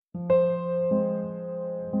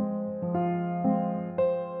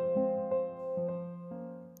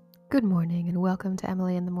Good morning and welcome to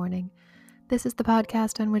Emily in the Morning. This is the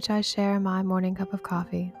podcast on which I share my morning cup of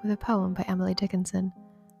coffee with a poem by Emily Dickinson,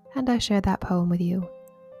 and I share that poem with you.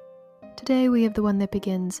 Today we have the one that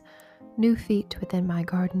begins, "New feet within my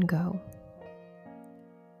garden go."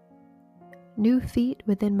 New feet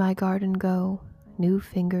within my garden go, new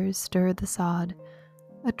fingers stir the sod,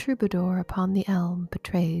 a troubadour upon the elm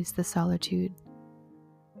betrays the solitude.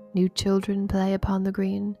 New children play upon the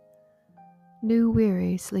green, new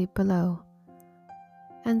weary sleep below,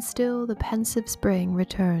 and still the pensive spring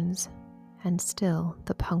returns, and still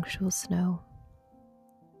the punctual snow.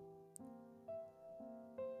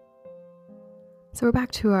 So we're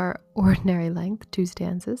back to our ordinary length, 2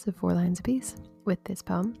 stanzas of 4 lines apiece with this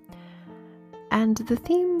poem. And the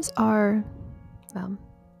themes are,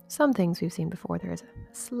 some things we've seen before. There is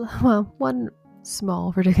one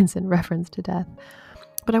small for Dickinson reference to death.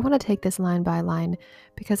 But I want to take this line by line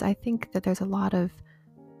because I think that there's a lot of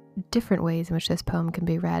different ways in which this poem can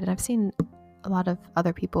be read. And I've seen a lot of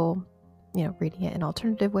other people, reading it in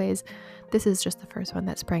alternative ways. This is just the first one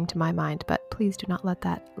that sprang to my mind, but please do not let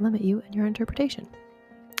that limit you in your interpretation.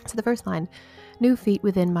 So the first line, "New feet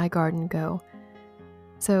within my garden go."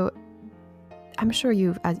 So I'm sure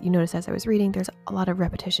as you noticed as I was reading, there's a lot of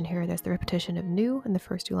repetition here. There's the repetition of new in the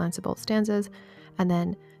first 2 lines of both stanzas, and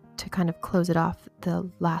then to kind of close it off,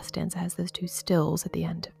 the last stanza has those 2 stills at the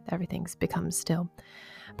end. Everything becomes still.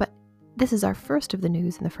 But this is our first of the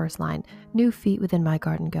news in the first line, "New feet within my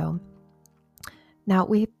garden go." Now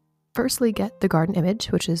we firstly get the garden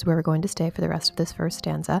image, which is where we're going to stay for the rest of this first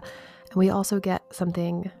stanza. And we also get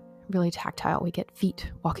something really tactile. We get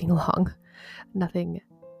feet walking along. Nothing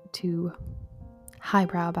too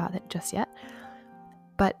highbrow about it just yet.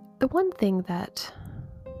 But the one thing that,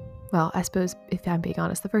 I suppose if I'm being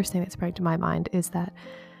honest, the first thing that sprang to my mind is that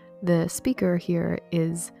the speaker here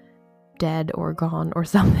is dead or gone or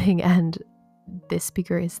something, and this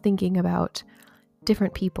speaker is thinking about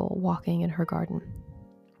different people walking in her garden.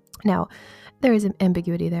 Now, there is an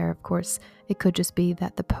ambiguity there, of course. It could just be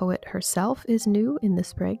that the poet herself is new in the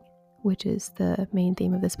spring, which is the main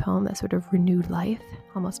theme of this poem, that sort of renewed life,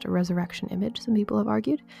 almost a resurrection image, some people have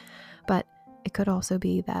argued. But it could also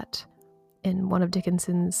be that in one of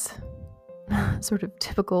Dickinson's sort of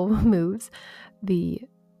typical moves, the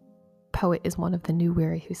poet is one of the new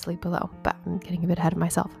weary who sleep below. But I'm getting a bit ahead of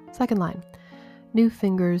myself. Second line, "New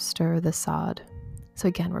fingers stir the sod." So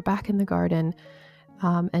again, we're back in the garden,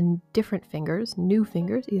 and different fingers, new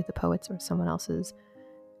fingers, either the poet's or someone else's,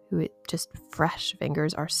 just fresh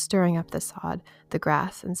fingers are stirring up the sod, the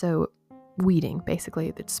grass, and so weeding.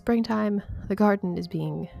 Basically, it's springtime, the garden is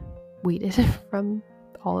being weeded from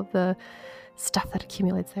all of the stuff that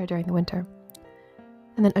accumulates there during the winter.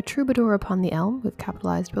 And then "a troubadour upon the elm," we've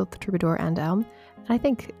capitalized both the troubadour and elm. And I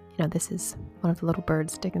think, this is one of the little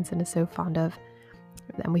birds Dickinson is so fond of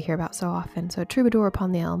and we hear about so often. So "a troubadour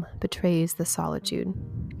upon the elm betrays the solitude."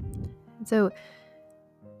 And so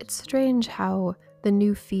it's strange how the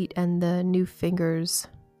new feet and the new fingers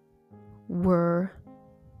were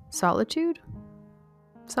solitude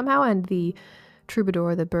somehow, and the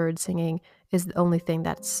troubadour, the bird singing, is the only thing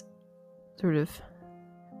that's sort of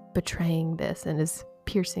betraying this and is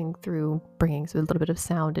piercing through, bringing a little bit of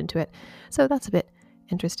sound into it. So that's a bit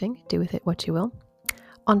interesting. Do with it what you will.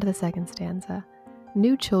 On to the second stanza.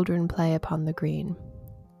 "New children play upon the green."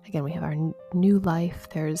 Again, we have our new life.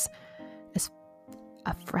 There's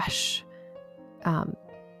a fresh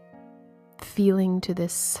feeling to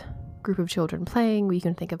this group of children playing. We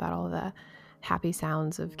can think about all the happy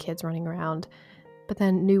sounds of kids running around. But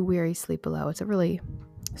then "new weary sleep below." It's a really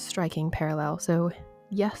striking parallel. So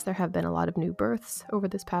yes, there have been a lot of new births over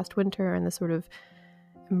this past winter and the sort of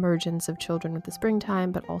emergence of children with the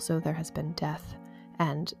springtime, but also there has been death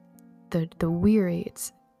and the weary.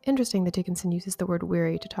 It's interesting that Dickinson uses the word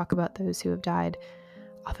weary to talk about those who have died.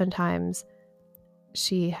 Oftentimes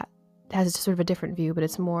she has sort of a different view, but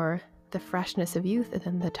it's more the freshness of youth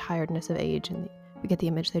than the tiredness of age. And we get the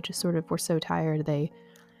image they just sort of were so tired they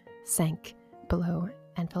sank below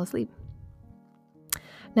and fell asleep.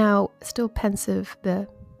 Now, still pensive, the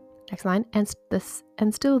next line, and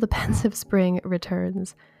still the pensive spring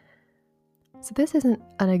returns. So this isn't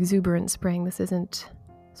an exuberant spring. This isn't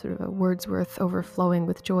sort of a Wordsworth overflowing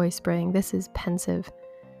with joy spring. This is pensive.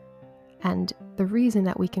 And the reason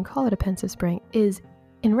that we can call it a pensive spring is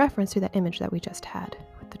in reference to that image that we just had,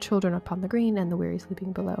 with the children upon the green and the weary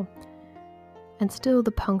sleeping below. And still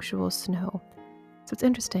the punctual snow. So it's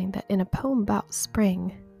interesting that in a poem about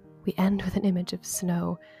spring, we end with an image of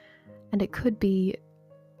snow. And it could be,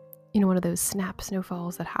 one of those snap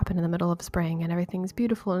snowfalls that happen in the middle of spring and everything's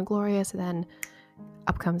beautiful and glorious, and then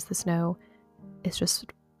up comes the snow. It's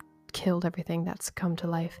just killed everything that's come to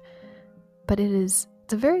life. But it's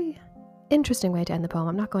a very interesting way to end the poem.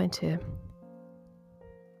 I'm not going to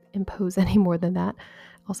impose any more than that.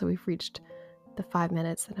 Also, we've reached the 5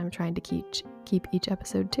 minutes that I'm trying to keep each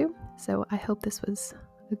episode to. So I hope this was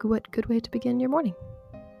a good way to begin your morning.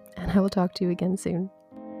 And I will talk to you again soon.